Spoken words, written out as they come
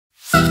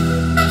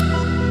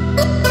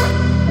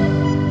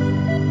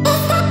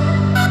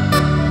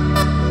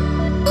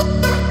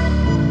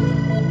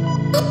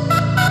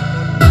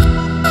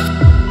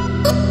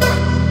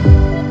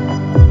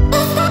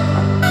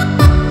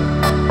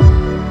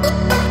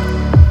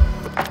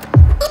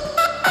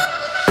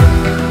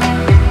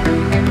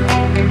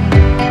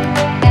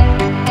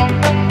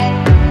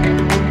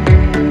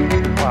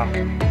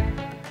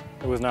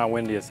of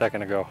windy a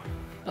second ago.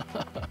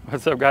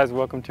 What's up, guys?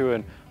 Welcome to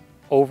an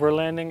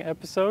overlanding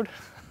episode.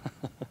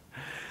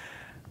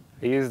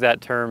 I use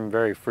that term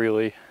very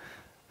freely.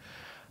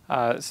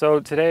 So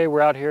today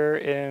we're out here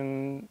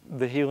in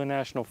the Gila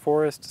National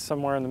Forest,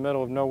 somewhere in the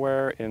middle of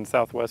nowhere in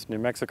southwest New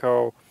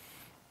Mexico.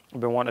 I've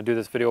been wanting to do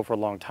this video for a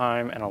long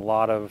time, and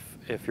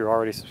if you're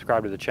already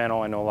subscribed to the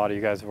channel, I know a lot of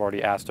you guys have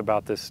already asked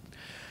about this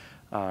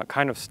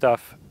kind of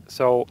stuff.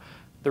 So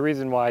the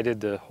reason why I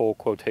did the whole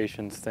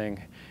quotations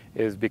thing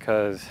is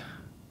because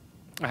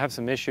I have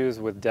some issues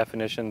with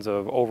definitions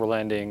of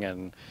overlanding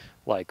and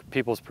like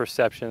people's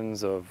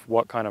perceptions of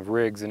what kind of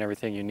rigs and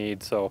everything you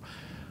need. So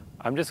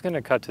I'm just going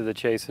to cut to the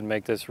chase and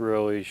make this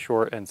really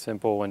short and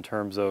simple in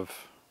terms of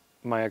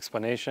my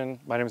explanation.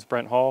 My name is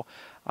Brent Hall.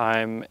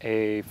 I'm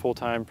a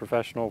full-time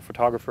professional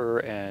photographer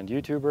and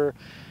YouTuber.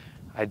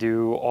 I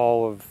do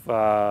all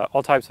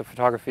types of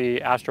photography,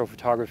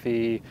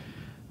 astrophotography,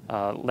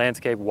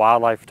 landscape,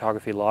 wildlife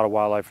photography, a lot of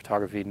wildlife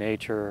photography,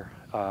 nature,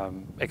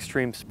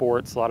 extreme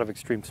sports, a lot of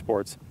extreme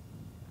sports.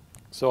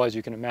 So as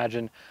you can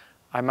imagine,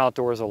 I'm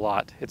outdoors a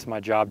lot. It's my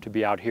job to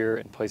be out here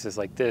in places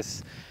like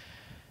this.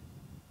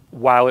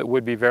 While it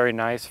would be very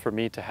nice for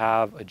me to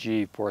have a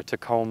Jeep or a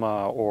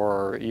Tacoma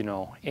or, you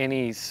know,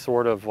 any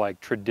sort of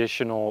like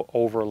traditional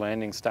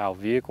overlanding style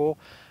vehicle,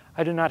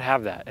 I do not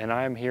have that. And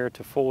I am here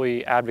to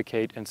fully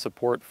advocate and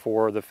support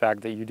for the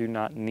fact that you do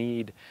not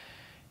need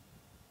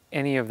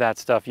any of that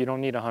stuff. You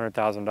don't need a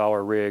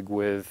 $100,000 rig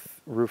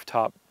with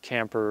rooftop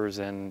campers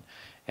and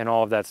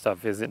all of that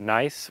stuff. Is it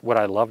nice? Would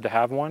I love to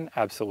have one?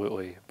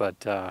 Absolutely.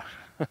 But I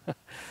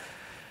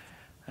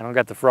don't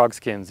got the frog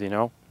skins, you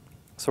know?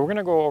 So we're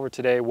gonna go over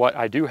today what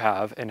I do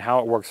have and how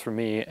it works for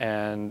me,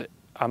 and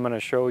I'm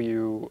gonna show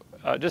you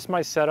just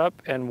my setup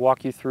and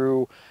walk you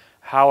through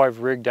how I've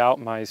rigged out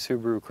my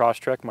Subaru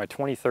Crosstrek, my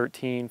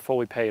 2013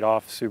 fully paid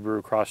off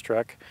Subaru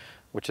Crosstrek,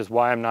 which is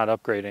why I'm not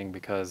upgrading,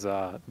 because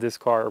this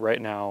car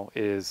right now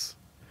is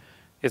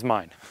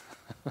mine.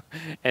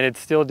 And it's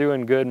still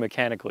doing good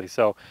mechanically.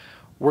 So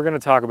we're gonna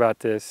talk about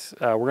this.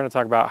 We're gonna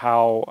talk about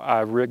how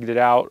I've rigged it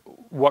out,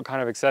 what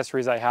kind of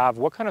accessories I have,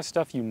 what kind of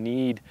stuff you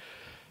need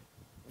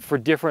for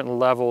different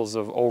levels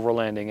of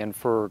overlanding and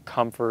for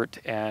comfort,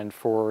 and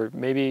for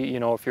maybe, you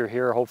know, if you're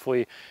here,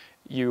 hopefully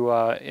you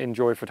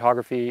enjoy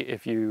photography.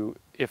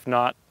 If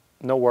not,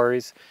 no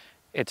worries.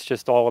 It's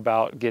just all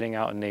about getting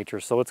out in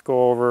nature. So let's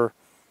go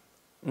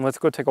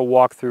take a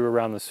walk through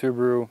around the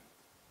Subaru.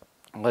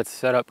 Let's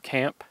set up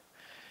camp,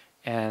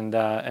 and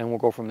we'll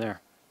go from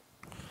there.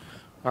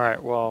 All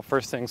right, well,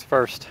 first things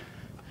first,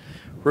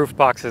 roof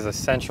box is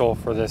essential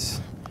for this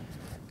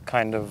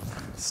kind of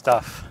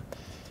stuff.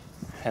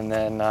 And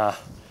then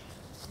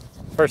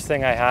first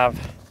thing I have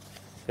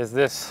is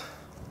this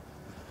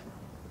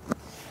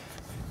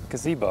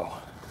gazebo.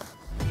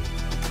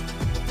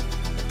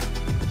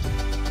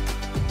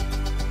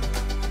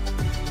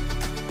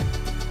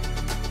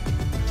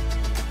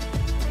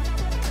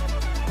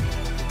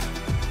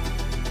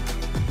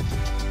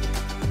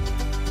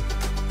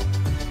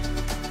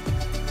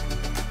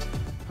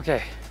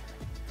 Okay,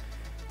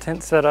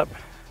 tent setup,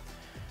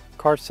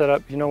 car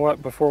setup. You know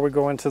what, before we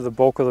go into the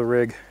bulk of the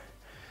rig,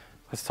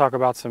 let's talk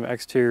about some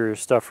exterior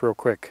stuff real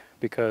quick,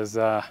 because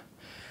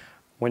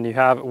when you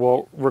have,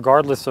 well,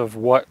 regardless of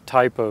what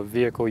type of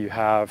vehicle you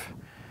have,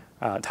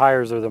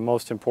 tires are the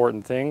most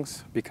important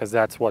things, because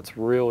that's what's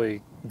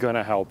really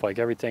gonna help. Like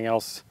everything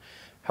else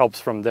helps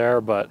from there,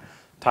 but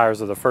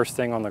tires are the first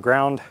thing on the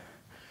ground.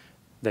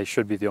 They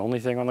should be the only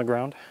thing on the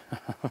ground.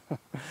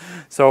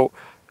 So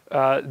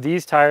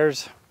these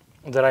tires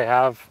that I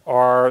have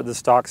are the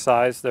stock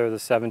size. They're the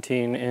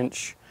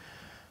 17-inch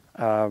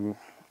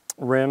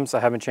rims. I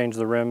haven't changed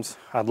the rims.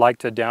 I'd like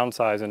to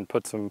downsize and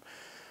put some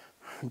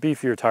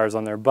beefier tires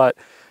on there, but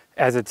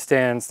as it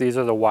stands, these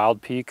are the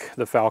Wild Peak,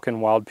 the Falcon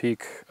Wild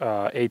Peak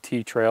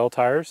AT trail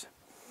tires,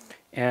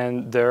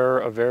 and they're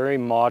a very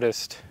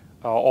modest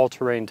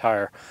all-terrain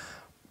tire.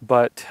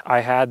 But I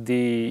had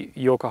the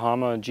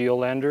Yokohama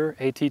Geolander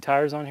AT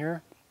tires on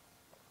here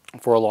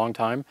for a long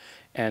time,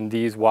 and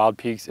these Wild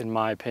Peaks, in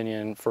my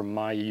opinion, for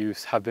my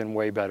use, have been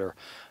way better.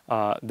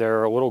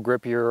 They're a little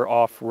grippier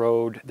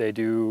off-road. They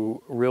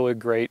do really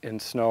great in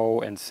snow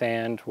and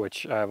sand,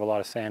 which I have a lot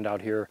of sand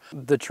out here.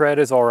 The tread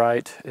is all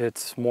right.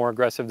 It's more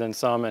aggressive than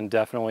some, and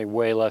definitely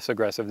way less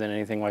aggressive than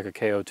anything like a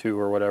KO2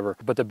 or whatever.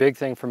 But the big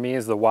thing for me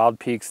is the Wild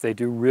Peaks. They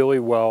do really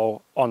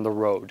well on the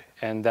road,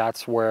 and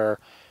that's where,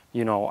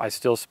 you know, I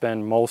still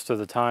spend most of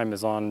the time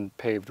is on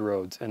paved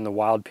roads, and the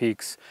Wild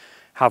Peaks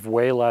have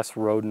way less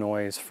road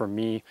noise for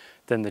me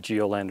than the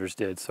Geolanders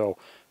did. So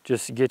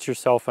just get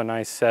yourself a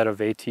nice set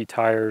of AT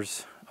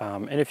tires.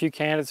 And if you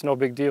can, it's no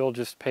big deal.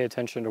 Just pay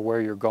attention to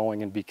where you're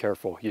going and be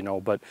careful, you know,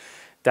 but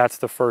that's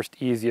the first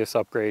easiest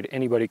upgrade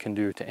anybody can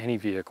do to any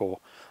vehicle.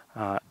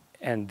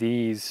 And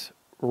these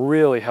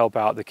really help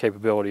out the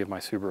capability of my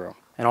Subaru.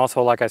 And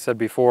also, like I said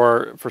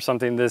before, for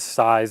something this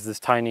size, this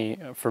tiny,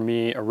 for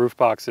me, a roof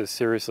box is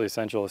seriously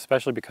essential,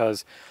 especially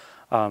because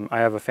I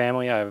have a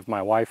family. I have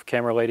my wife,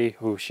 camera lady,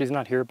 who she's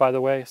not here, by the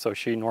way, so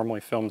she normally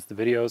films the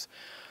videos.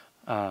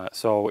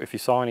 So if you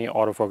saw any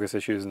autofocus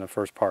issues in the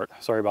first part,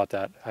 sorry about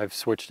that. I've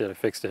switched it, I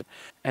fixed it.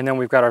 And then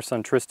we've got our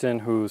son Tristan,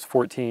 who's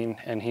 14,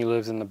 and he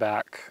lives in the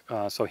back,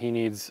 so he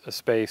needs a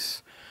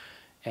space,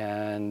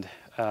 and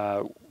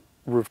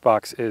roof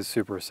box is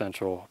super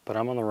essential, but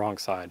I'm on the wrong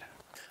side.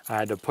 I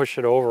had to push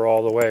it over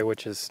all the way,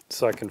 which is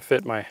so I can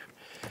fit my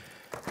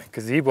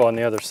gazebo on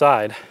the other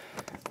side.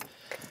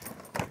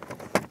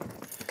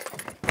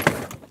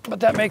 But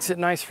that makes it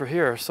nice for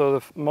here. So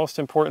the most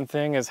important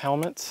thing is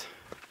helmets,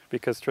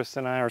 because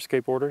Tristan and I are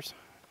skateboarders.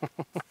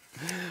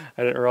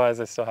 I didn't realize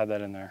I still had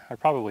that in there. I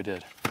probably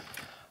did.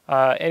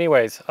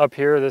 Anyways, up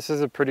here, this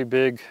is a pretty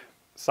big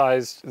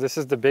size. This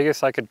is the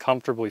biggest I could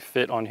comfortably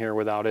fit on here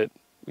without it,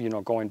 you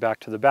know, going back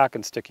to the back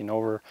and sticking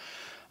over.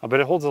 But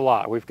it holds a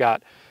lot. We've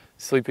got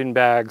sleeping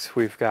bags,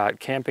 we've got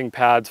camping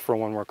pads for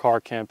when we're car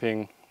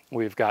camping,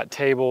 we've got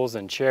tables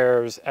and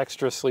chairs,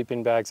 extra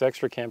sleeping bags,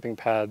 extra camping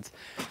pads,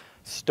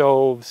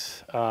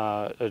 stoves,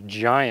 a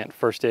giant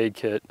first aid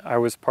kit. I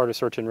was part of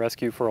search and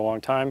rescue for a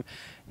long time,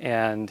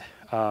 and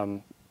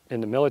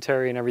in the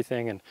military and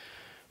everything, and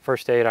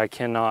first aid, I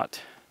cannot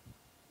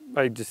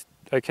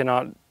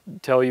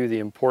tell you the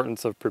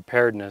importance of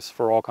preparedness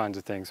for all kinds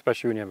of things,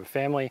 especially when you have a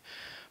family,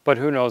 but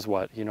who knows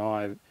what, you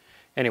know.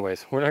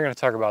 Anyways, we're not going to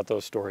talk about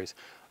those stories.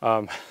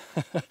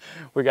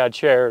 We got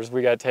chairs,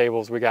 we got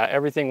tables, we got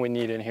everything we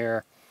need in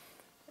here.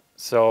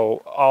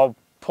 So I'll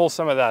pull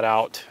some of that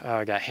out.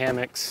 I got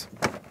hammocks,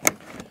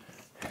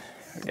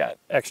 we got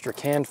extra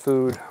canned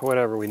food,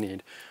 whatever we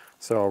need.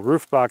 So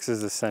roof box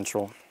is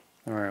essential.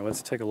 All right,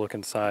 let's take a look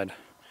inside,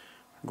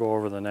 go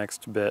over the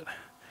next bit.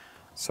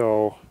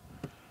 So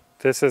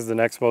this is the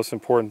next most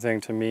important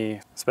thing to me,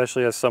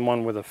 especially as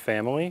someone with a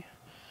family.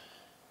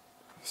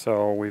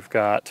 So we've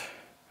got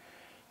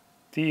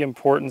the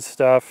important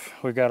stuff.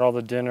 We got all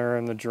the dinner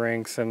and the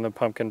drinks and the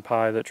pumpkin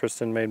pie that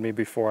Tristan made me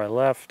before I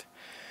left,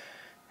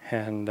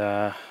 and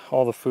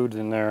all the food's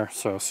in there,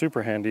 so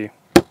super handy,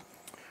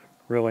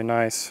 really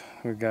nice.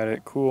 We've got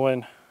it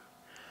cooling.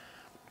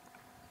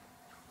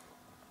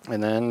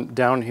 And then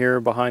down here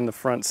behind the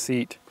front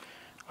seat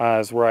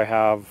is where I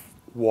have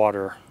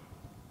water.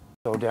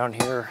 So down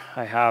here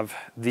I have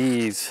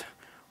these,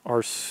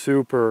 are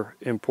super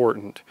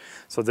important.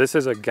 So this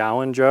is a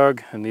gallon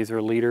jug and these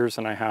are liters,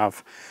 and I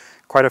have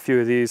quite a few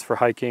of these for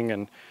hiking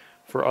and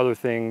for other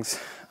things.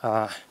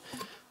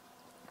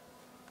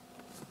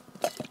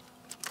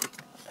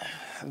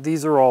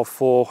 These are all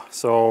full,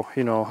 so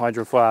you know,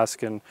 Hydro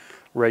Flask and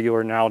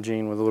regular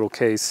Nalgene with a little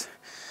case,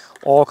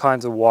 all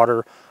kinds of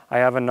water. I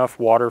have enough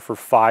water for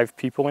 5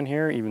 people in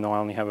here, even though I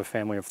only have a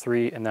family of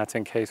 3, and that's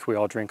in case we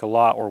all drink a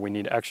lot or we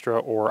need extra,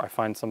 or I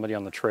find somebody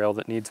on the trail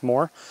that needs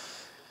more,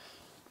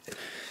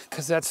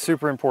 because that's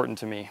super important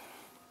to me.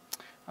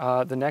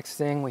 The next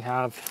thing we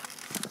have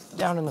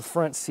down in the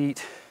front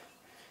seat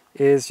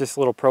is just a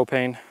little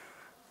propane.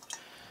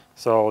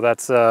 So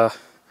that's a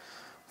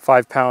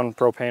 5-pound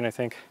propane, I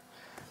think.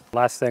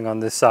 Last thing on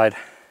this side.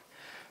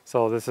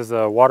 So this is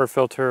a water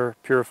filter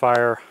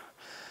purifier.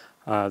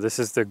 This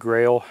is the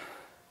Grail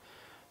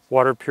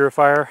water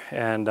purifier,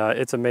 and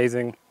it's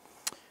amazing.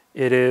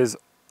 It is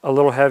a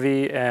little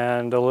heavy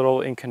and a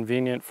little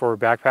inconvenient for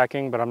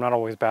backpacking, but I'm not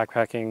always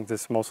backpacking.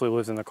 This mostly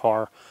lives in the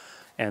car,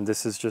 and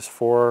this is just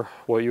for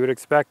what you would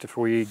expect if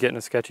we get in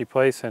a sketchy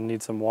place and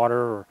need some water,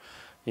 or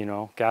you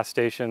know, gas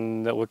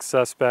station that looks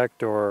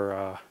suspect,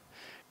 or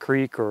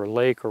creek or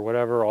lake or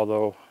whatever,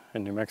 although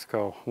in New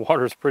Mexico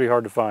water is pretty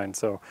hard to find.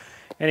 So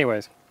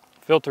anyways,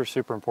 filter's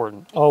super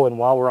important. Oh, and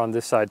while we're on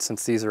this side,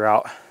 since these are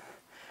out,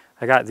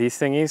 I got these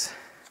thingies.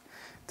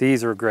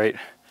 These are great.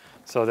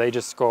 So they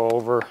just go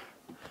over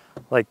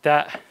like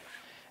that,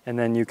 and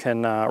then you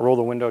can roll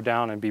the window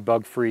down and be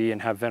bug free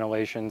and have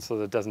ventilation so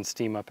that it doesn't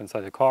steam up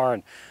inside the car.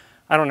 And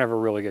I don't ever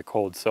really get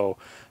cold, so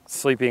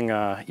sleeping,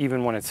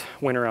 even when it's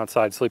winter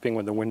outside, sleeping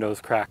with the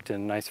windows cracked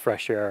and nice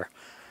fresh air,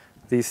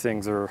 these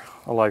things are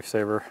a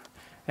lifesaver.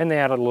 And they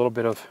added a little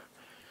bit of...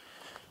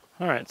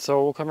 All right,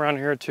 so we'll come around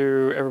here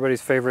to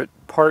everybody's favorite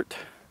part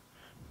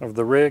of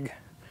the rig.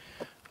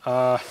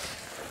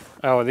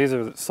 Oh, these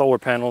are the solar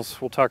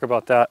panels. We'll talk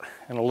about that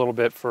in a little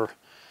bit for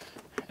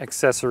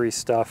accessory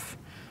stuff.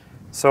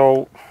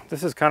 So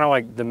this is kind of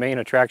like the main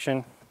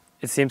attraction.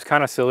 It seems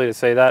kind of silly to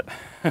say that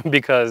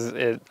because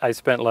I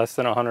spent less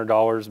than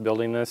 $100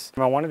 building this.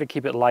 I wanted to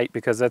keep it light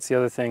because that's the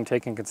other thing,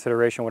 take in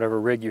consideration whatever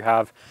rig you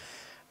have.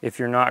 If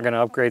you're not going to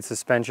upgrade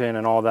suspension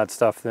and all that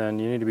stuff, then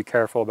you need to be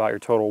careful about your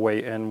total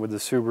weight. And with the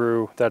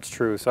Subaru, that's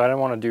true. So I didn't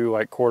want to do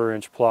like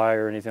 1/4-inch ply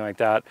or anything like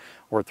that,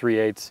 or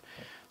 3/8.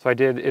 So I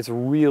did, it's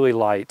really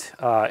light,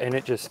 and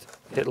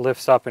it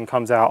lifts up and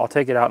comes out. I'll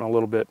take it out in a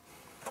little bit.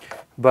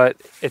 But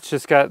it's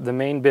just got the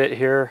main bit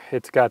here.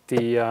 It's got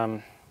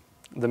the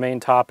main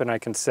top, and I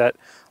can set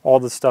all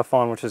the stuff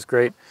on, which is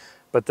great.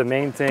 But the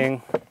main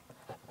thing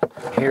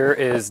here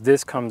is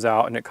this comes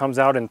out, and it comes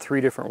out in 3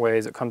 different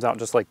ways. It comes out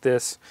just like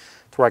this,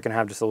 to where I can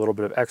have just a little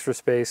bit of extra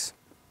space.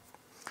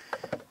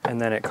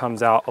 And then it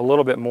comes out a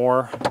little bit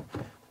more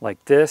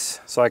like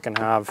this, so I can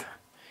have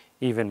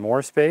even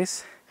more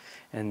space.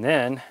 And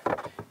then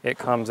it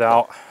comes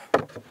out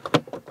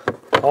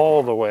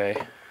all the way.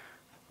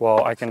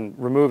 Well, I can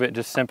remove it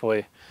just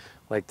simply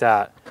like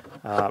that,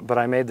 but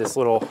I made this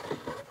little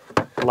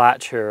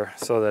latch here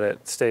so that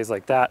it stays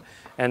like that.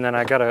 And then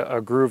I got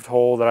a grooved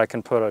hole that I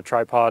can put a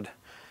tripod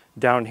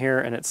down here,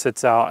 and it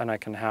sits out, and I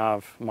can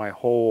have my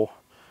whole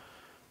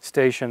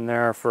station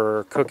there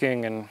for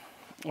cooking and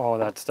all of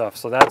that stuff.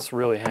 So that's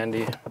really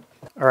handy.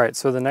 All right,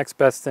 so the next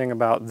best thing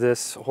about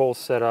this whole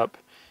setup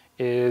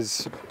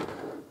is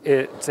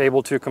it's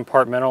able to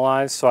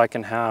compartmentalize, so I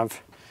can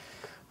have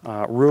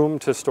room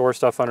to store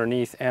stuff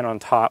underneath and on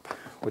top,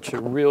 which it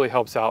really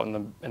helps out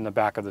in the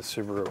back of the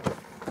Subaru.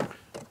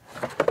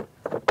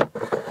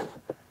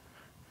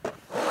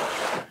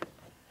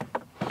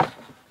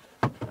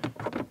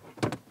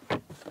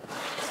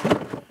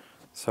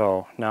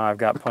 So now I've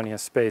got plenty of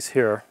space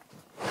here.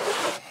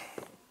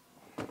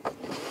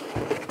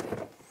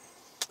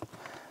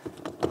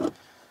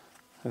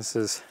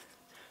 It's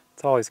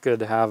always good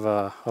to have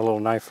a little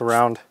knife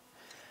around.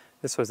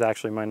 This was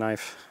actually my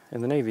knife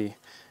in the Navy,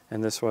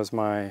 and this was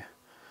my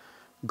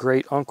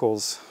great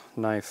uncle's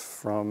knife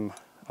from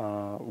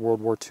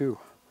World War II.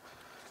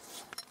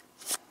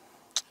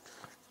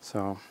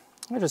 So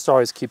I just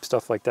always keep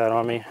stuff like that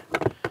on me.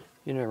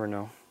 You never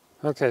know.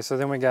 Okay, so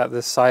then we got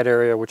this side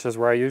area, which is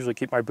where I usually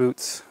keep my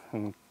boots,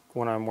 and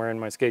when I'm wearing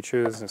my skate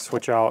shoes, and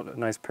switch out a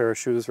nice pair of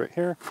shoes right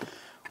here,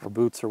 or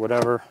boots or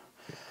whatever.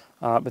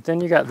 But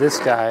then you got this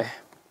guy.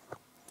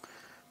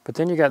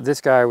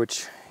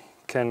 Which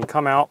can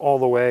come out all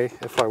the way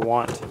if I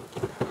want,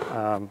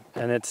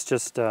 and it's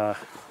just a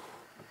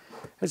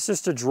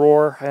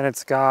drawer, and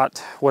it's got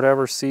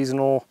whatever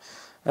seasonal,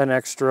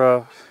 it's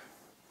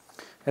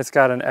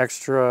got an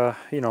extra,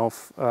 you know,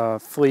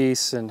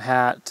 fleece and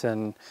hat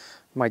and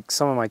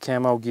some of my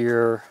camo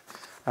gear,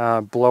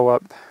 blow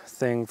up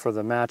thing for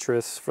the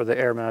mattress, for the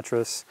air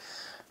mattress,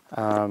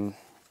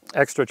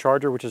 extra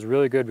charger, which is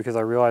really good because I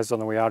realized on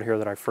the way out here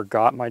that I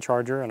forgot my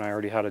charger and I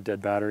already had a dead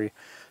battery.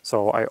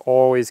 So I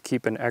always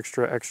keep an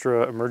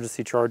extra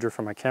emergency charger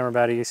for my camera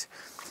batteries.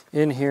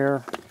 In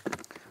here,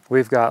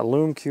 we've got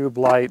Lume Cube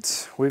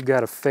lights, we've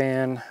got a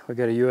fan, we've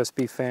got a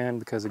USB fan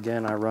because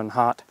again, I run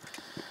hot.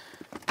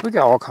 We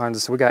got all kinds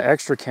of stuff. We got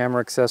extra camera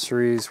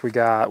accessories, we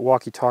got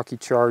walkie-talkie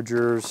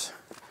chargers,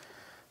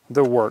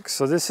 the works.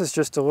 So this is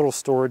just a little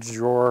storage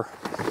drawer,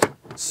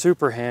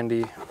 super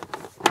handy.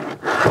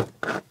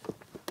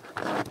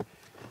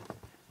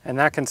 And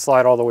that can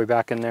slide all the way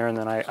back in there, and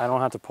then I don't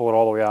have to pull it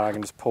all the way out. I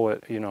can just pull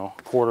it, you know,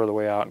 a quarter of the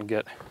way out and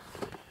get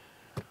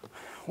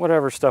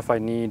whatever stuff I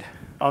need.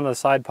 On the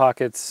side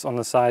pockets, on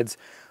the sides,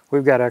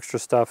 we've got extra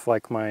stuff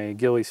like my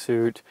ghillie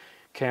suit,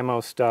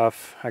 camo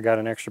stuff. I got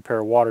an extra pair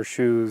of water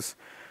shoes,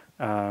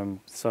 my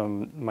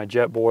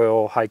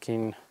Jetboil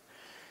hiking,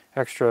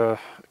 extra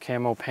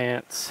camo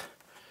pants,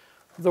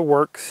 the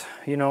works,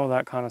 you know,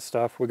 that kind of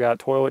stuff. We got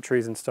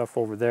toiletries and stuff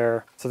over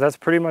there. So that's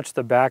pretty much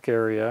the back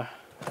area.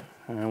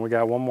 And we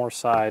got one more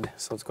side,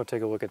 so let's go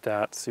take a look at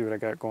that, see what I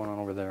got going on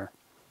over there.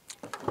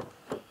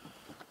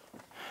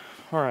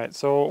 All right,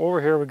 so over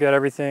here we got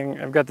everything.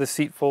 I've got the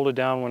seat folded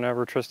down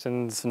whenever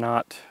Tristan's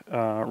not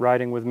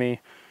riding with me,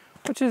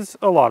 which is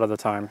a lot of the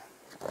time.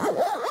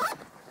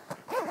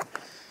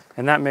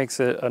 And that makes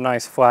it a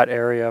nice flat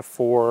area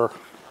for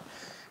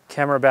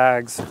camera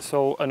bags.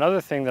 So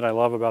another thing that I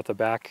love about the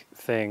back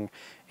thing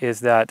is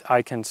that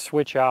I can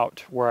switch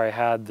out where I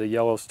had the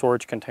yellow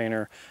storage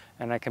container,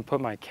 and I can put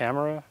my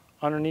camera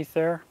underneath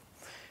there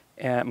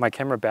and my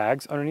camera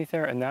bags underneath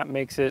there, and that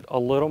makes it a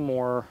little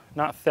more,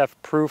 not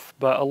theft proof,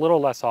 but a little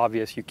less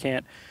obvious. You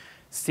can't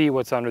see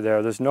what's under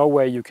there. There's no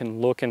way you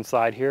can look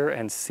inside here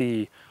and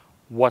see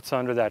what's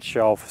under that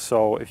shelf.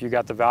 So if you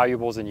got the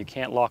valuables and you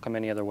can't lock them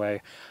any other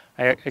way,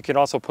 I could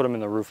also put them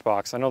in the roof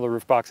box. I know the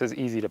roof box is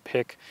easy to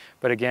pick,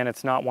 but again,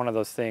 it's not one of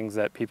those things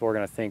that people are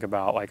gonna think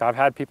about. Like I've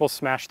had people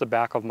smash the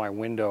back of my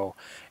window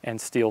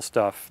and steal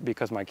stuff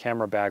because my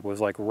camera bag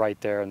was like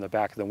right there in the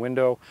back of the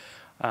window.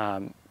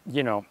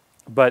 You know,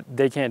 but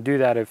they can't do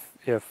that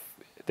if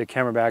the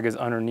camera bag is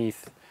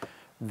underneath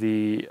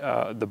the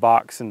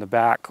box in the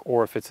back,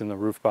 or if it's in the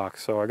roof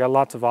box. So I got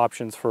lots of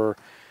options for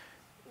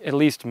at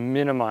least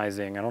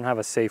minimizing. I don't have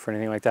a safe or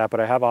anything like that, but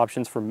I have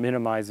options for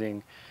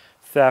minimizing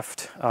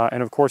theft,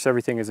 and of course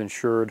everything is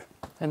insured.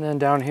 And then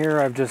down here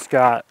I've just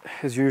got,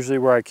 is usually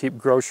where I keep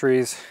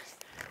groceries.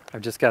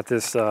 I've just got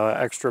this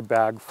extra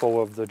bag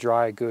full of the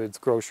dry goods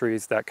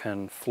groceries that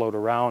can float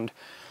around.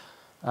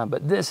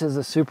 But this is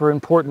a super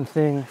important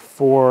thing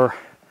for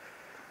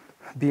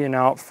being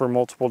out for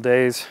multiple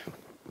days,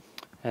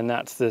 and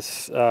that's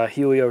this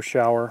Helio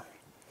shower.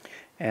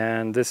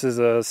 And this is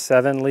a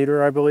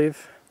 7-liter, I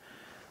believe.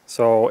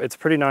 So it's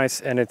pretty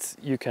nice, and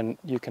you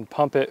can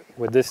pump it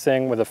with this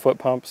thing with a foot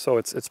pump, so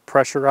it's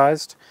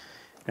pressurized,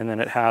 and then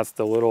it has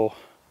the little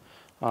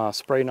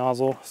spray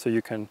nozzle, so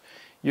you can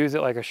use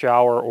it like a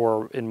shower,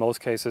 or in most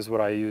cases what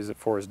I use it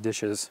for is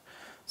dishes.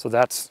 So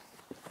that's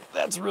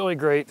really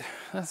great.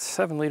 That's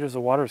 7 liters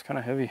of water is kind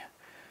of heavy.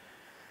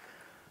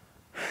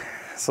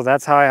 So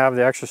that's how I have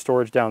the extra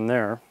storage down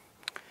there.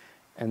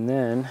 And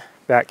then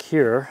back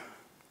here,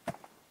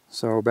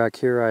 so back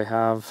here I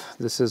have,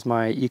 this is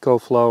my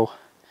EcoFlow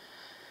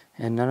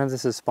And none of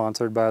this is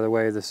sponsored, by the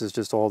way. This is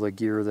just all the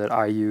gear that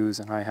I use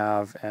and I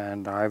have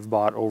and I've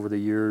bought over the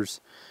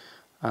years.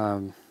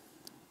 But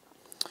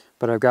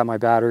I've got my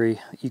battery.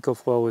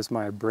 EcoFlow is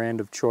my brand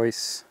of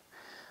choice.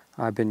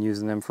 I've been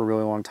using them for a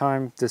really long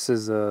time. This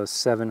is a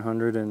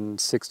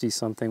 760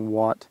 something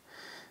watt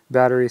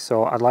battery,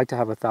 so I'd like to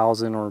have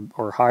 1,000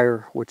 or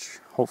higher, which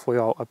hopefully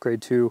I'll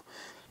upgrade to.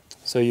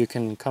 So you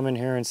can come in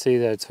here and see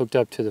that it's hooked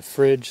up to the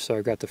fridge. So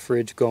I've got the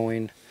fridge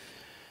going,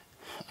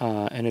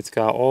 and it's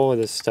got all of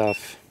this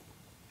stuff.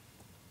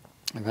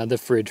 I've had the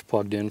fridge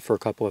plugged in for a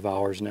couple of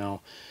hours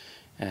now,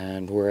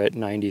 and we're at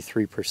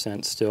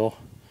 93% still.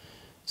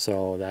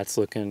 So that's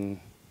looking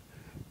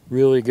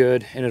really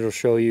good, and it'll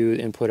show you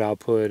input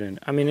output, and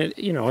I mean,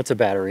 you know, it's a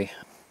battery.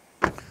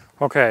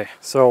 Okay,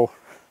 so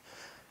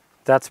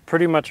that's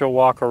pretty much a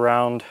walk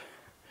around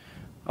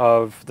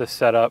of the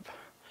setup.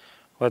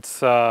 Let's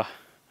go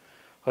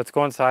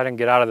inside and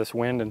get out of this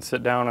wind and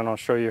sit down, and I'll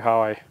show you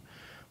how I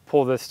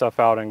pull this stuff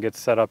out and get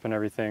set up and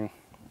everything.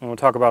 And we'll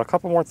talk about a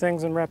couple more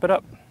things and wrap it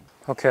up.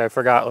 Okay, I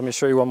forgot. Let me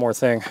show you one more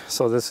thing.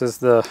 So this is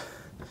the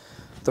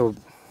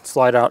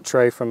slide out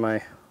tray from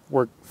my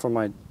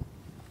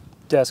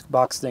desk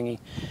box thingy.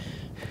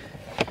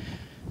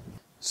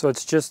 So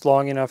it's just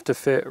long enough to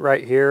fit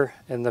right here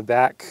in the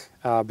back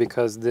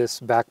because this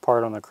back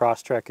part on the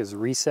CROSSTREK is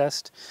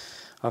recessed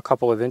a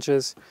couple of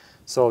inches.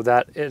 So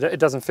that it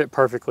doesn't fit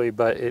perfectly,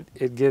 but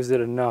it gives it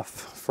enough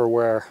for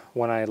where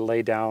when I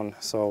lay down.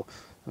 So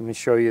let me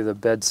show you the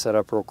bed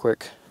setup real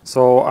quick.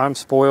 So I'm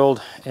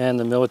spoiled and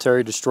the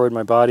military destroyed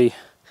my body.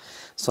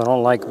 So I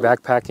don't like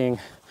backpacking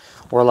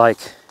or like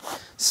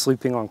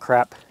sleeping on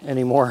crap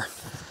anymore.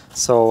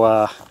 So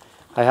I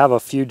have a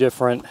few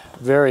different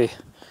very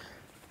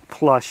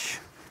plush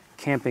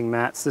camping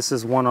mats. This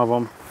is one of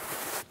them.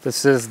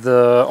 This is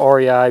the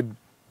REI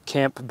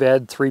Camp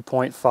Bed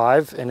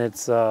 3.5, and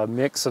it's a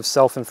mix of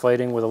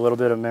self-inflating with a little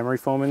bit of memory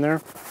foam in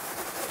there.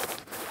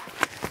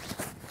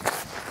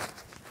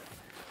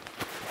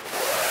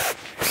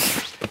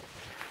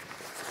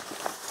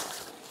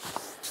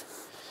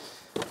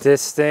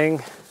 This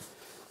thing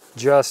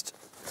just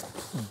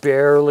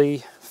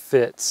barely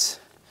fits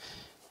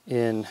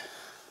in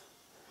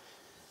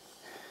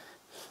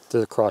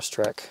the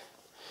CROSSTREK.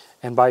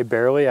 And by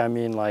barely, I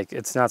mean like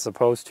it's not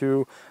supposed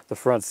to. The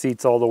front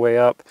seat's all the way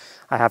up.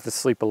 I have to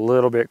sleep a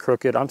little bit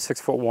crooked. I'm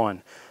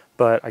 6'1",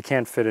 but I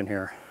can't fit in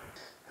here.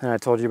 And I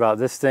told you about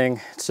this thing.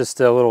 It's just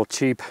a little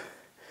cheap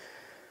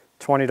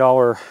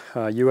 $20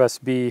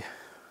 USB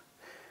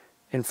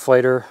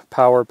inflator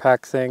power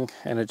pack thing,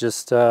 and it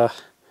just it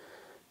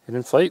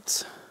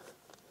inflates.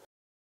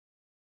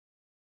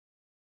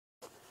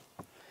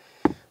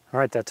 All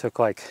right, that took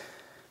like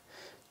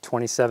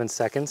 27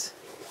 seconds.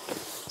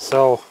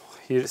 So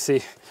you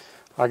see,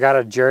 I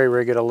gotta jerry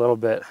rig it a little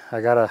bit.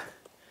 I gotta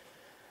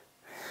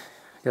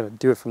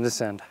do it from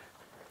this end.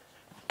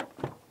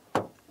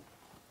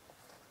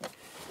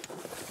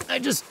 I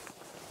just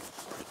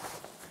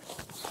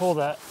pull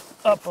that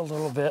up a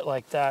little bit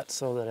like that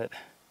so that it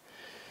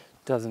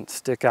doesn't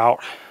stick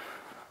out.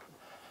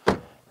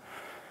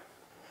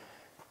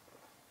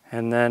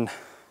 And then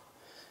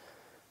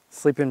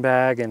sleeping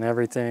bag and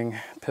everything,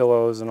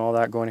 pillows and all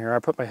that going here. I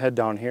put my head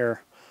down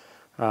here,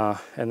 and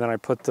then I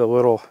put the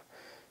little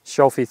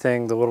shelfie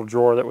thing, the little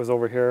drawer that was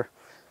over here.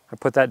 I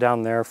put that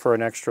down there for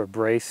an extra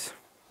brace,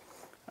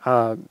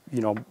 you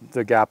know,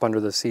 the gap under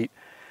the seat.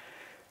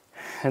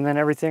 And then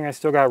everything, I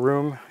still got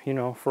room, you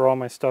know, for all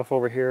my stuff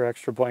over here,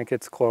 extra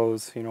blankets,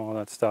 clothes, you know, all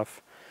that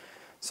stuff.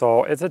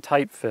 So it's a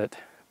tight fit,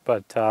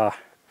 but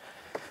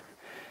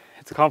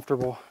it's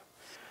comfortable.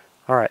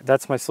 All right,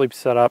 that's my sleep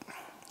setup.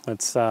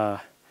 Let's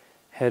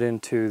head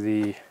into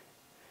the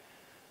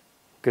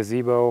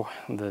gazebo,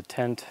 the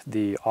tent,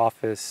 the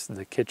office,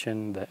 the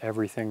kitchen, the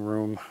everything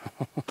room.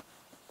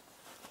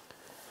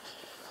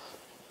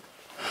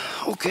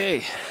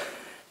 Okay.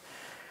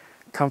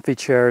 Comfy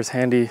chairs,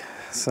 handy.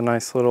 It's a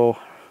nice little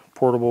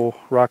portable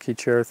rocky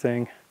chair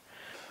thing.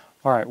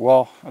 All right,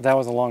 well, that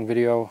was a long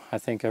video. I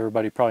think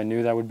everybody probably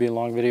knew that would be a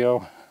long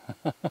video.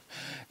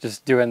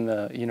 Just doing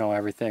the, you know,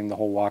 everything, the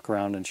whole walk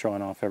around and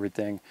showing off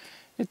everything.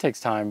 It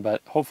takes time,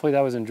 but hopefully that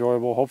was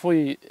enjoyable.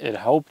 Hopefully it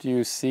helped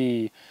you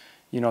see,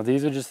 you know,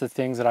 these are just the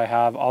things that I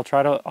have.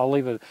 I'll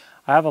leave it.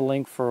 I have a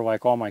link for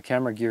like all my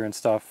camera gear and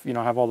stuff. You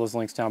know, I have all those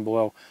links down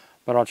below,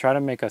 but I'll try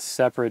to make a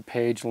separate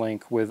page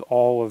link with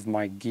all of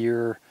my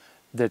gear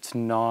that's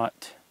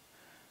not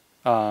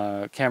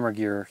camera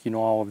gear, you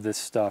know, all of this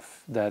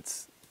stuff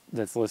that's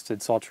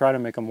listed. So I'll try to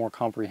make a more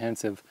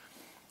comprehensive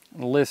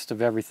list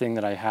of everything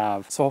that I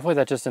have. So hopefully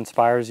that just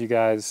inspires you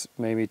guys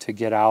maybe to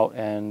get out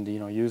and, you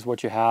know, use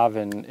what you have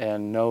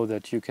and know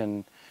that you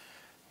can,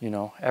 you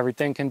know,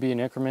 everything can be in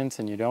increments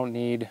and you don't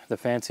need the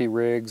fancy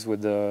rigs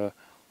with the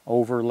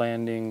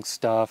overlanding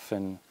stuff,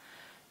 and,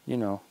 you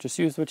know, just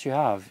use what you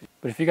have.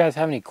 But if you guys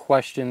have any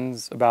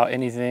questions about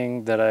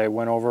anything that I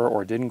went over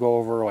or didn't go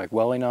over like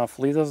well enough,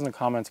 leave those in the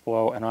comments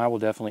below and I will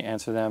definitely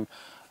answer them.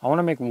 I want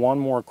to make one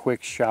more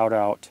quick shout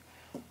out.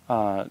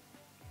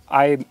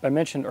 I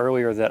mentioned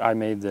earlier that I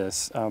made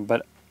this,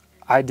 but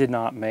I did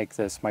not make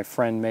this. My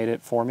friend made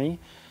it for me,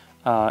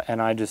 and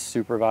I just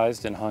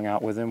supervised and hung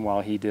out with him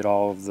while he did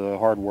all of the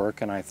hard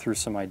work, and I threw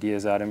some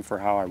ideas at him for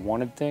how I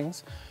wanted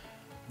things.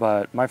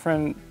 But my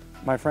friend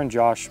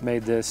Josh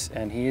made this,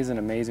 and he is an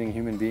amazing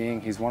human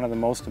being. He's one of the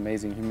most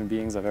amazing human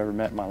beings I've ever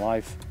met in my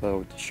life.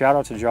 So shout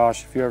out to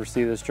Josh. If you ever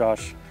see this,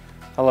 Josh,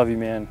 I love you,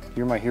 man.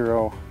 You're my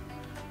hero.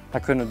 I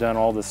couldn't have done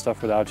all this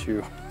stuff without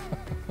you.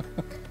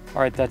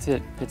 All right, that's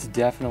it. It's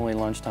definitely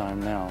lunchtime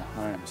now.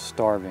 I am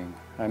starving.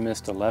 I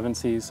missed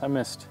 11Cs. I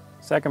missed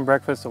second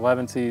breakfast,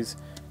 11Cs,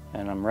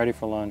 and I'm ready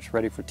for lunch,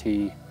 ready for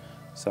tea.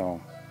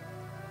 So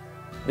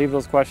leave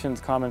those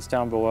questions, comments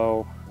down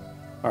below.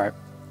 All right,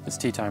 it's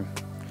tea time.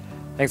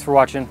 Thanks for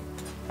watching.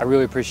 I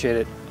really appreciate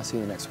it. I'll see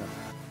you in the next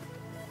one.